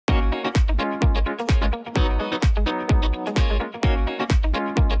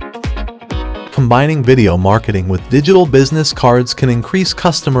combining video marketing with digital business cards can increase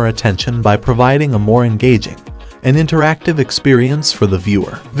customer attention by providing a more engaging and interactive experience for the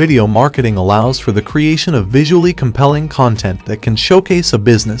viewer. Video marketing allows for the creation of visually compelling content that can showcase a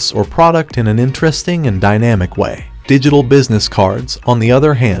business or product in an interesting and dynamic way. Digital business cards, on the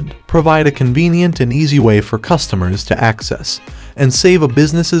other hand, provide a convenient and easy way for customers to access and save a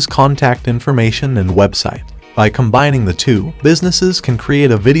business's contact information and website. By combining the two, businesses can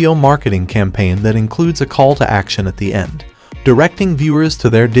create a video marketing campaign that includes a call to action at the end, directing viewers to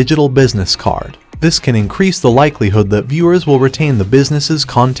their digital business card. This can increase the likelihood that viewers will retain the business's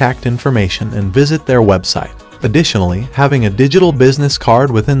contact information and visit their website. Additionally, having a digital business card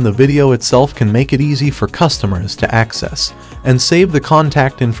within the video itself can make it easy for customers to access and save the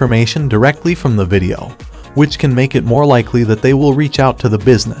contact information directly from the video, which can make it more likely that they will reach out to the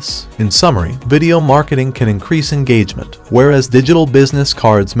business. In summary, video marketing can increase engagement, whereas digital business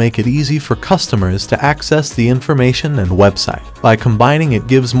cards make it easy for customers to access the information and website. By combining, it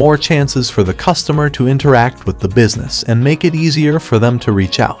gives more chances for the customer to interact with the business and make it easier for them to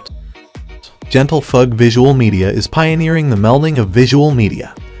reach out. THUG Visual Media is pioneering the melding of visual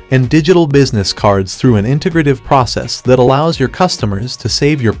media and digital business cards through an integrative process that allows your customers to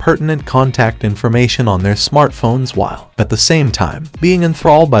save your pertinent contact information on their smartphones while, at the same time, being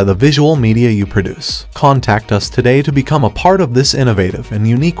enthralled by the visual media you produce. Contact us today to become a part of this innovative and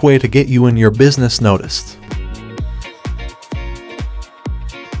unique way to get you and your business noticed.